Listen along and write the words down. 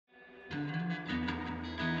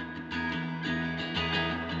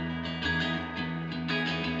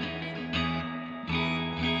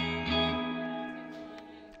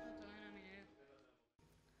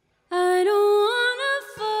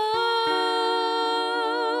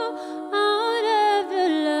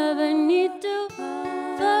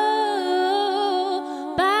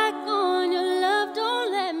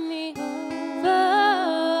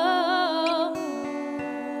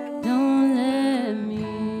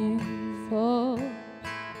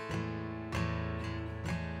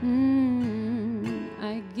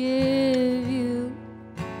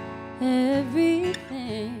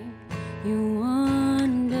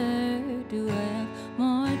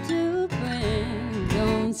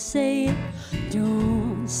say it,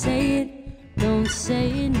 don't say it, don't say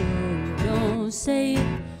it, no, don't say it,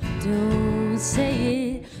 don't say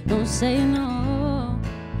it, don't say it, no.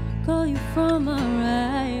 Call you from a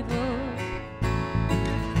rival.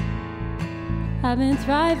 I've been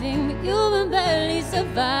thriving, but you've been barely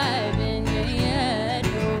surviving, yeah, yeah.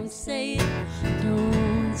 Don't say it,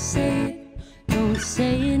 don't say it, don't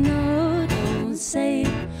say it, no, don't say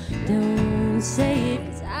it, don't say it.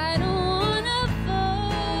 'Cause I don't wanna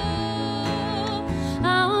fall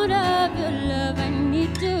out of your love. I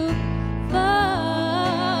need to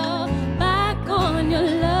fall back on your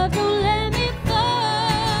love. Don't let me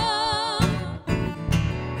fall.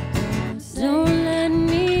 Don't let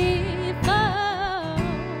me fall.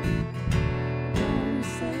 Don't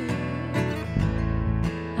say it.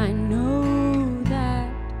 I know that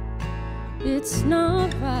it's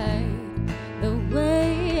not right the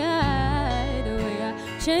way I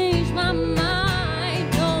change my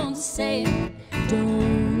mind. Don't say it,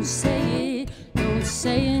 don't say it, don't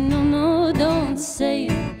say it, no, no, don't say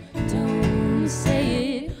it, don't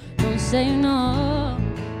say it, don't say it, no.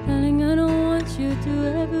 Darling, I don't want you to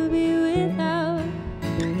ever be without,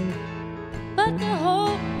 but the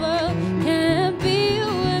whole world can't be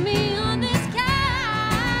with me on this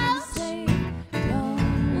couch.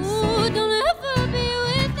 Ooh, don't ever be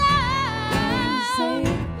without.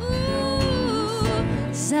 Ooh,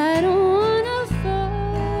 'cause I don't wanna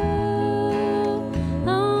fall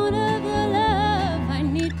out of your love. I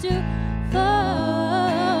need to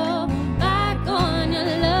fall back on your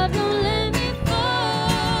love. Don't let me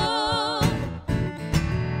fall.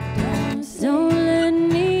 Don't let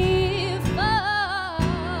me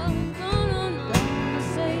fall. No, no, no.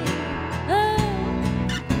 Say it.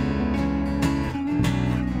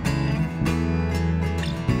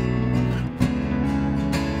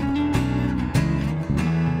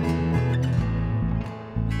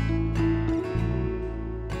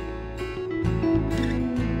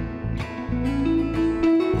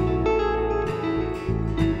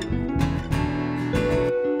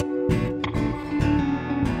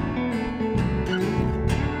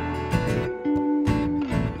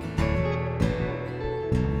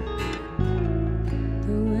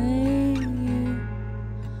 The way you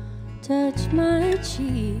touch my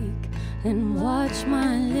cheek and watch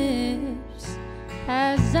my lips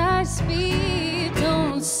as I speak.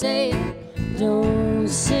 Don't say it, don't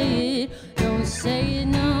say it, don't say it,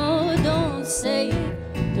 no, don't say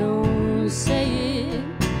it, don't say it,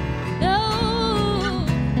 no.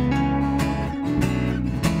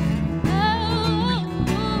 Oh,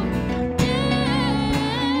 yeah.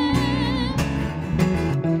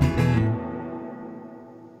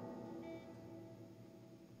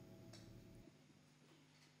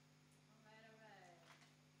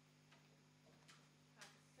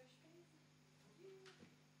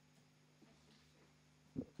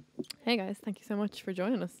 Hey guys, thank you so much for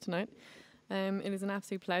joining us tonight. It is an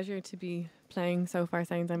absolute pleasure to be playing Sofar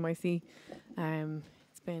Sounds NYC.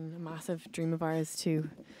 It's been a massive dream of ours to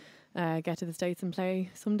get to the States and play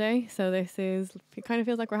someday. So this is, it kind of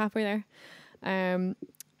feels like we're halfway there.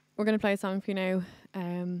 We're going to play a song for you now.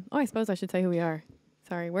 I suppose I should say who we are.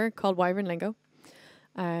 Sorry, we're called Wyvern Lingo.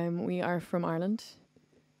 We are from Ireland.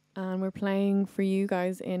 And we're playing for you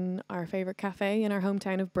guys in our favourite cafe in our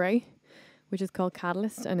hometown of Bray, which is called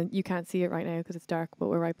Catalyst, and you can't see it right now because it's dark, but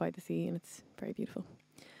we're right by the sea and it's very beautiful.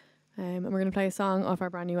 And we're going to play a song off our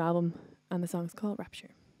brand new album, and the song's called Rapture.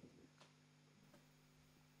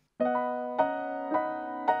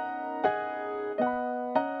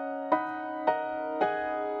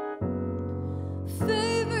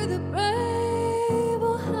 Favor the brave,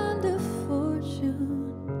 oh hand of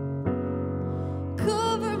fortune.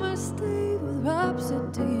 Cover my stave with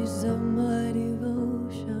rhapsodies of my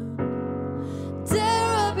devotion. Dare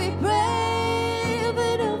I be brave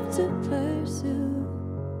enough to pursue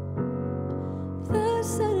the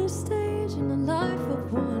center stage in a life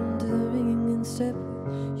of wandering in step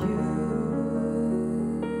with you.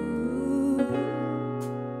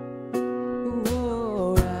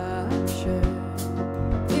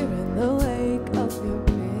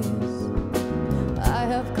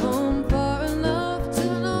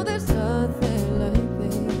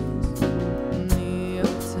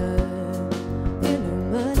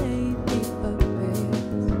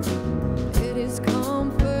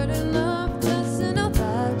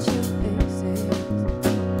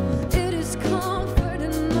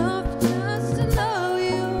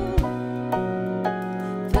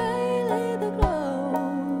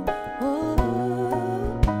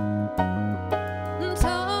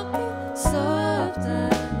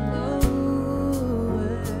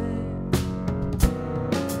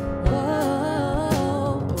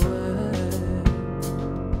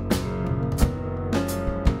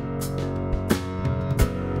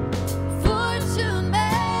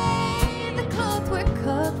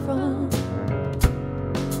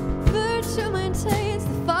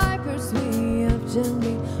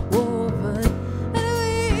 gently woven, and we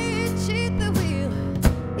cheat the wheel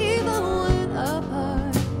even when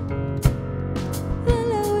apart. The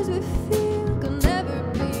lowers we feel can never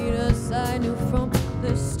beat us. I knew from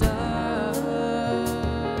the start.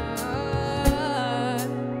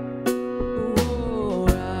 Oh,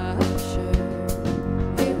 rapture,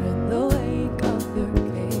 here in the wake of your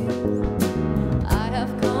kiss. I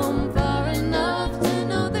have come far enough to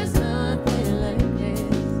know there's nothing like this.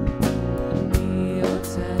 Me, your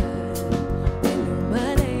time,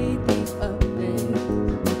 illuminate the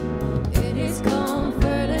abyss. It is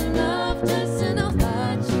comfort enough just to know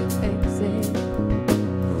that you exist.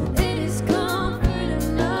 It is comfort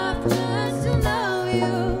enough just to know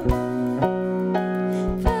you.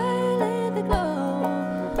 Violet the glow,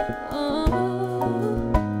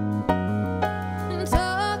 and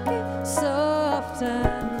talking soft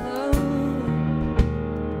and low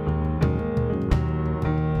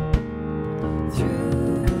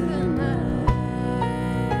through the night,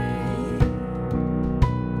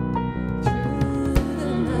 through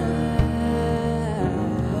the night,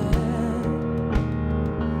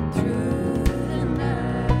 through the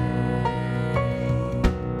night.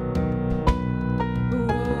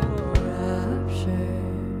 Oh, rapture,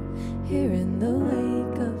 here in the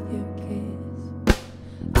wake of your kiss.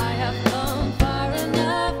 I have come far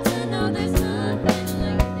enough to know there's nothing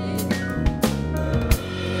like this.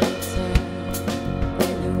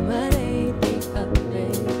 Illuminate the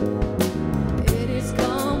abyss. It is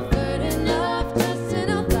comfort enough just to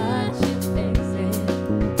know that you exist.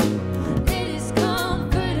 It is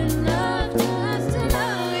comfort enough just to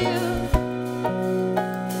know you.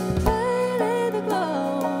 Violet the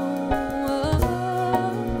glow,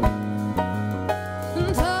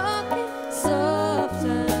 and talking soft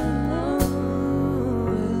and low.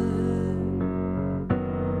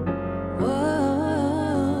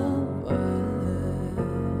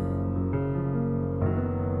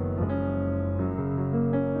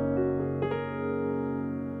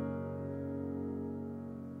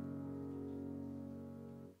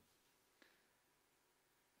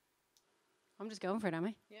 I'm just going for it, am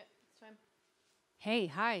I? Yeah, it's fine. Hey,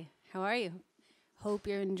 hi, how are you? Hope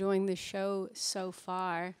you're enjoying the show so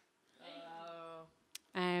far.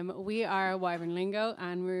 We are Wyvern Lingo,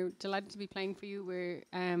 and we're delighted to be playing for you.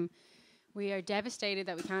 We are devastated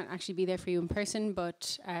that we can't actually be there for you in person,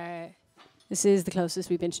 but this is the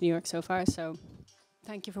closest we've been to New York so far, so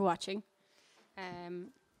thank you for watching.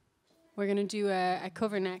 We're going to do a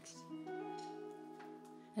cover next.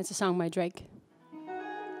 It's a song by Drake.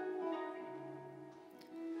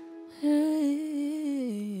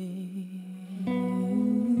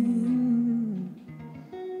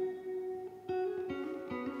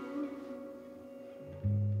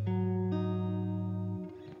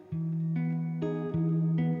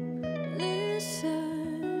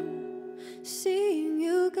 Listen, seeing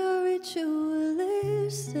you got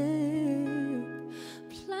ritualistic,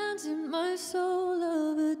 planting my soul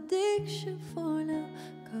of addiction for now,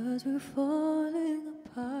 'cause we're falling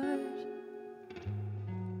apart.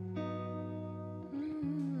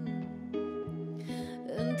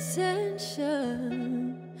 And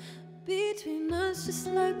tension between us just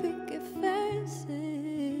like picket fences.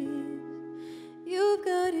 You've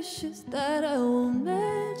got issues that I won't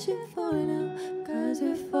mention for now, 'cause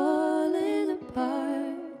we're falling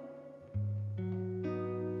apart.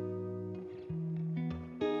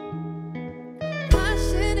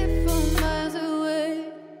 Passionate from miles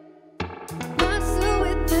away, passive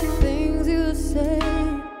with the things you say,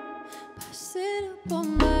 passing up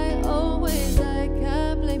on my own ways. I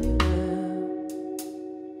can't blame you now.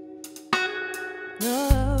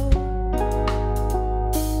 No.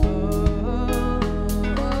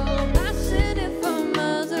 Passionate from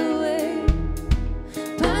miles away,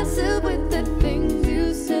 passive with the things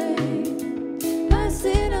you say,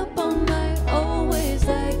 passing up on my own ways.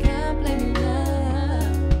 I can't blame you now.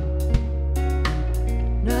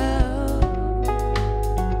 No.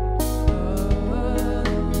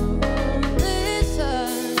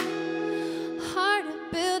 Listen, heart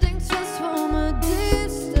building trust from a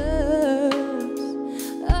distance.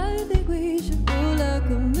 I think we should do like a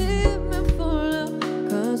commitment for now,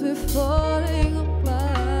 'cause we're falling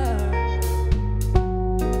apart.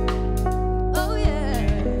 Oh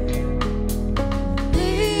yeah.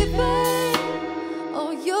 Leaving,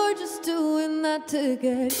 oh you're just doing that to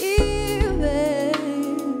get even.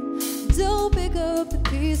 Don't pick up the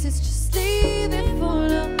pieces, just leave it for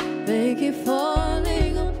now. They keep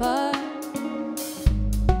falling apart.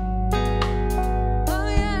 Oh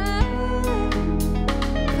yeah.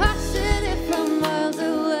 Passionate from miles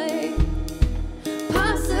away,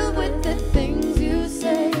 passive with the things you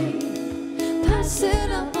say,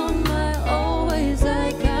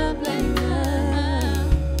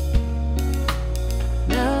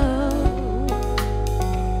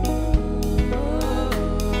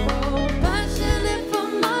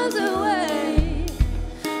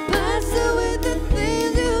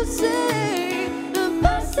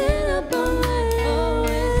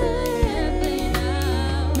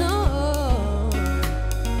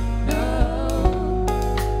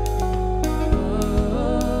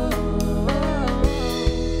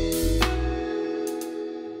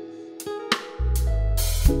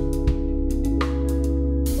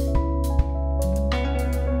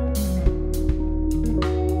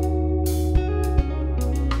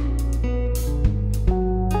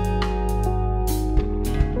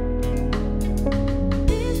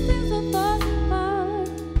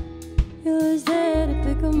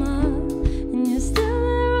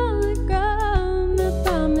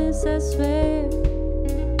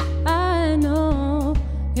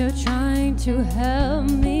 to help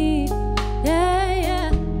me. Yeah, yeah.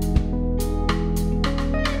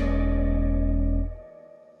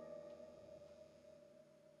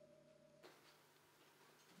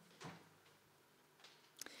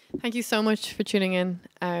 Thank you so much for tuning in.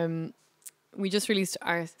 We just released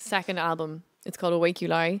our second album. It's called Awake You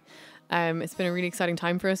Lie. It's been a really exciting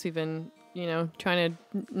time for us. We've been, trying to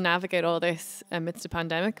navigate all this amidst a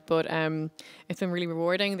pandemic, but it's been really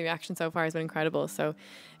rewarding. The reaction so far has been incredible. So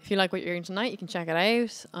if you like what you're hearing tonight, you can check it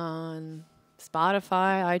out on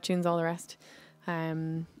Spotify, iTunes, all the rest.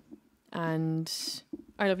 And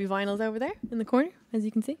our lovely vinyl's over there in the corner, as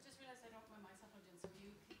you can see.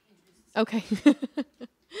 Okay.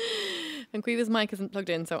 And Quiva's mic isn't plugged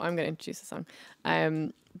in, so I'm going to introduce the song.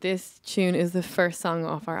 This tune is the first song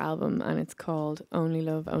off our album, and it's called Only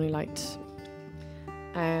Love, Only Light.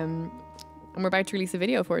 And we're about to release a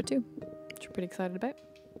video for it too, which we're pretty excited about.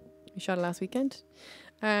 We shot it last weekend.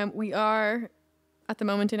 We are, at the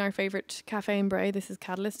moment, in our favourite cafe in Bray. This is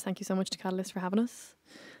Catalyst. Thank you so much to Catalyst for having us.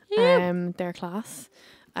 Their class.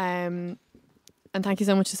 And thank you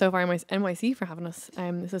so much to Sofar NYC for having us.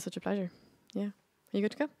 This is such a pleasure. Yeah. Are you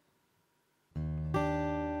good to go?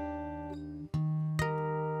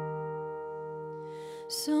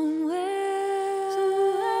 Somewhere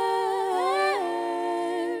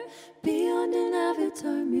beyond an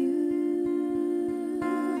avatar muse,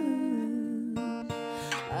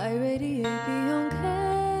 I radiate beyond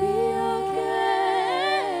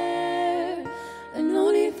care, and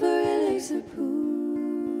only for elixir pools.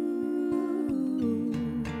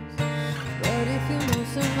 But if you know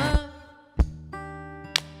someone,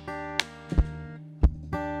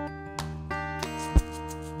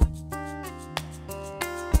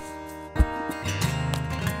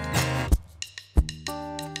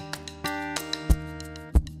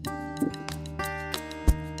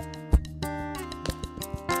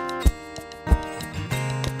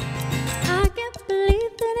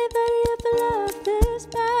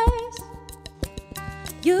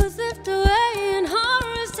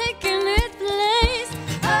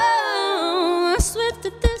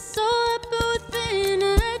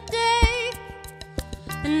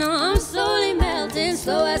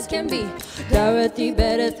 can be. Dorothy,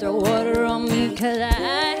 better throw water on me, 'cause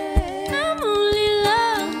I'm only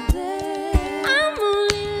love, I'm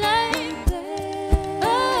only light.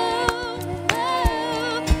 Oh, oh,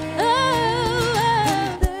 oh,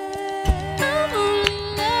 oh. I'm only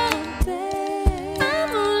love,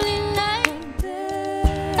 I'm only light.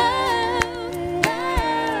 Oh, oh,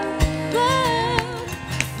 oh.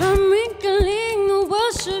 I'm wrinkling, the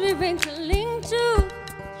world should be wrinkling too.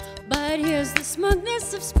 But here's the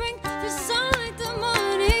smugness of spring, the sun like the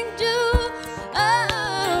morning dew.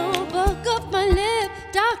 Oh, bulk up my lip,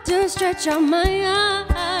 doctor, stretch out my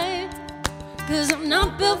eye. 'Cause I'm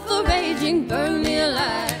not built for raging, burn me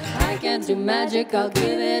alive. I can't do magic, I'll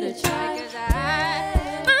give it a try. 'Cause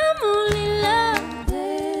I'm only love,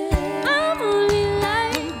 I'm only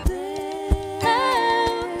light.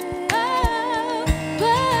 Oh, oh,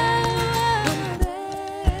 oh.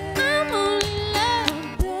 I'm only love,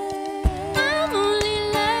 I'm only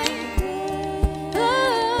light.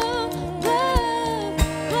 Oh, oh,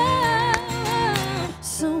 oh.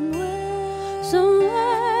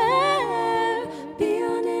 Somewhere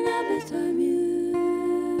beyond an avatar muse,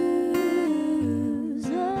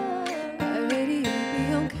 I radiate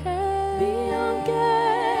beyond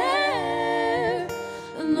care,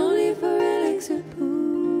 and only for elixir pools.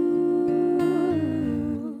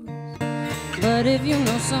 But if you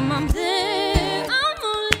know some, I'm there. I'm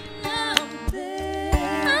only love,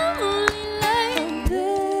 I'm only light.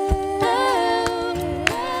 Oh,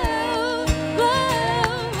 oh,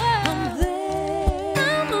 oh. I'm there.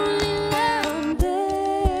 I'm only love,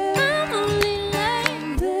 I'm only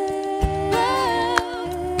light. Oh,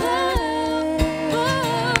 oh,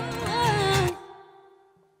 oh.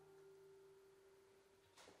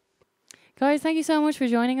 Guys, thank you so much for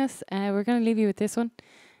joining us. We're going to leave you with this one.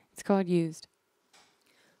 It's called Used.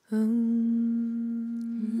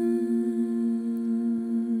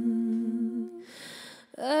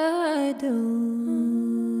 I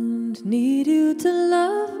don't need you to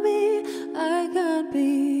love me. I can't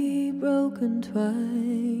be broken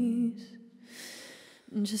twice.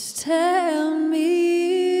 Just tell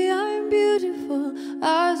me I'm beautiful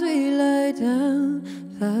as we lie down.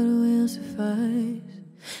 That will suffice.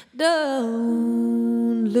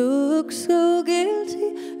 Don't look so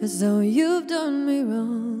guilty as though you've done me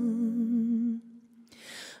wrong.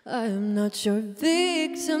 I'm not your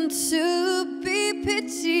victim to be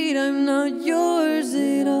pitied. I'm not yours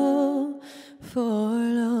at all for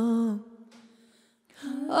long.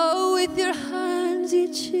 Oh, with your hands you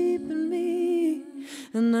cheapen me.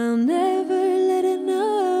 and I'll never let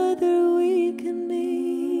another weaken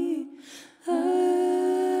me.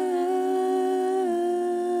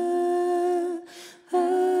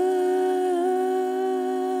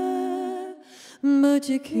 But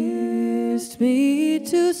you kissed me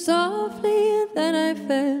too softly, and then I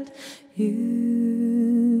felt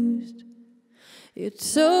used. You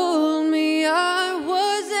told me I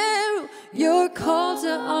wasn't your call to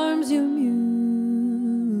arms, you muse.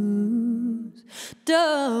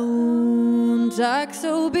 Don't act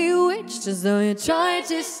so bewitched as though you tried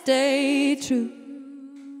to stay true.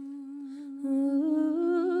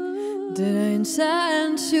 Did I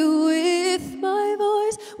enchant you with my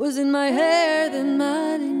voice? Was in my hair that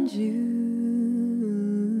maddened you?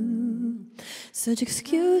 Such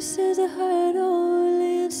excuses I heard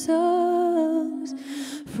only in songs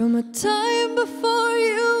from a time before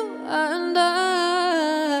you and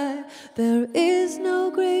I. There is no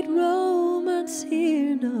great romance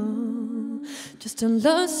here, no, just a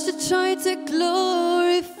lust to try to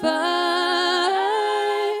glorify.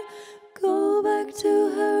 Go back to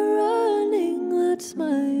her running, that's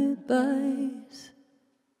my advice.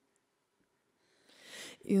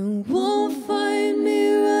 You won't find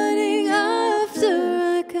me running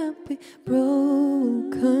after I can't be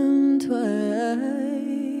broken twice.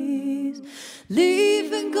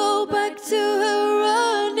 Leave and go back to her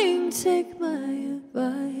running, take my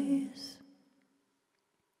advice.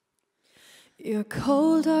 Your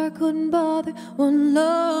cold heart couldn't bother one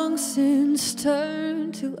long since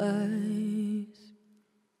turned to ice.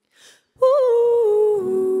 Ooh.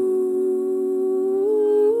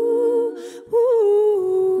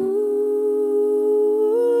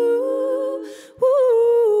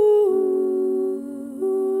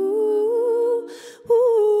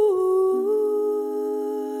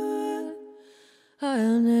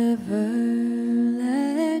 I'll never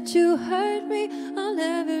let you hurt me, I'll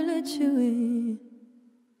never let you in.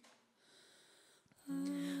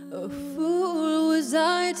 A fool was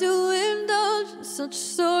I to indulge in such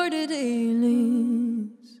sordid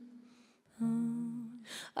dealings.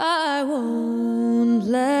 I won't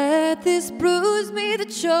let this bruise me, the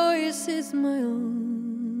choice is my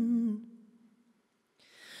own.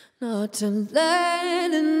 Not to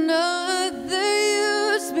let another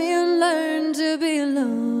use me and learn to be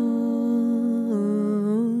alone.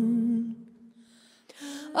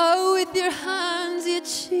 Oh, with your hands you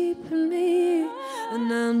cheapen me,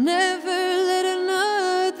 and I'll never let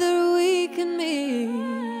another weaken me.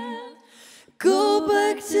 Go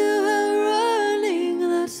back to her running,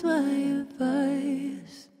 that's my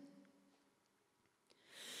advice.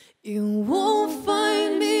 You won't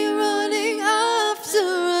find me running after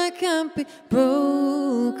I can't be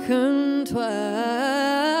broken twice.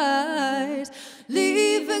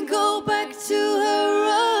 Leave and go back to her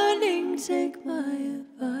running, take my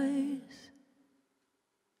advice.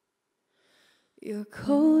 Your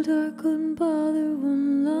cold heart couldn't bother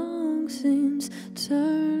one long since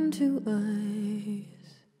turned to ice.